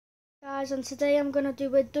guys, and today I'm going to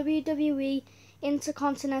do a WWE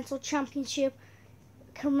Intercontinental Championship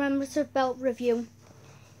commemorative belt review.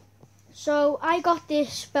 So I got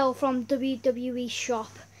this belt from WWE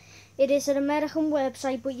shop. It is an American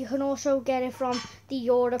website, but you can also get it from the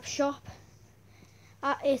Europe shop.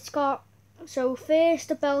 First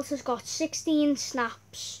the belt has got 16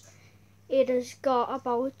 snaps. It has got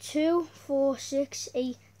about 2, 4, 6,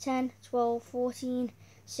 8, 10, 12, 14,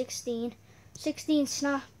 16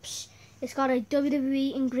 snaps. It's got a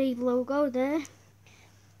WWE engraved logo there,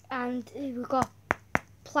 and we've got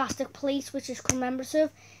plastic plates, which is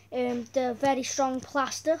commemorative. They're very strong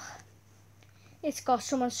plastic. It's got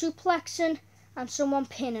someone suplexing and someone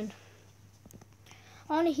pinning.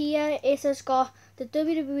 On here it has got the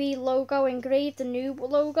WWE logo engraved, the new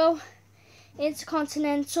logo,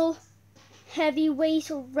 Intercontinental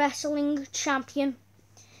Heavyweight Wrestling Champion.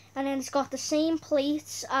 And then it's got the same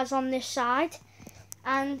plates as on this side,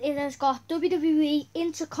 and it has got WWE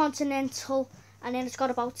Intercontinental, and then it's got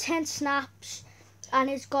about 10 snaps, and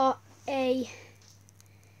it's got a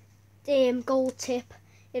gold tip.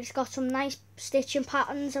 It's got some nice stitching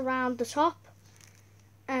patterns around the top,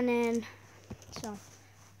 and then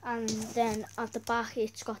at the back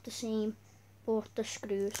it's got the same but the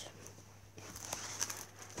screws.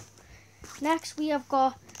 Next we have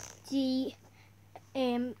got the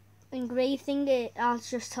engraved thing. I'll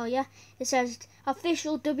just tell you, it says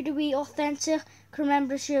official WWE authentic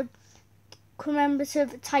commemorative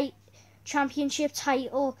championship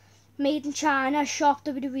title, made in China, shop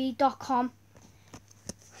WWE.com.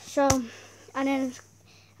 And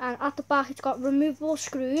at the back it's got removable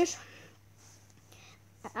screws,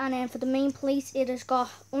 and then for the main plate it has got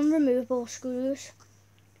unremovable screws,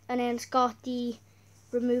 and then it's got the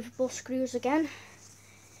removable screws again.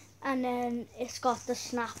 And then it's got the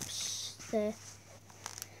snaps there.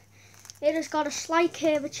 It has got a slight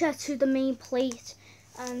curvature to the main plate,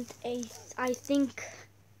 and I think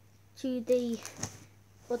to the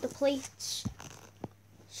other plates.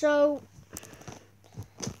 So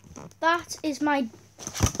that is my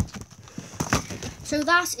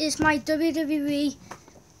WWE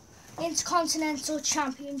Intercontinental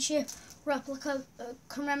Championship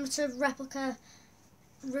commemorative replica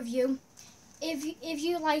review. If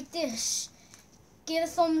you like this, give a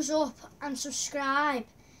thumbs up and subscribe.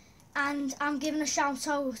 And I'm giving a shout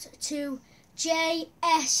out to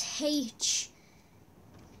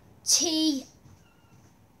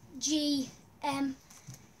JSHTGM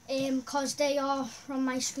because they are from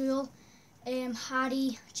my school,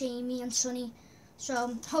 Harry, Jamie and Sonny.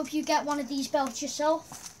 So hope you get one of these belts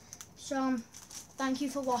yourself. So thank you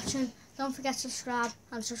for watching. Don't forget to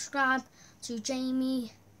subscribe to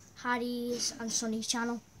Jamie, Harry's and Sonny's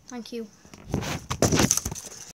channel. Thank you.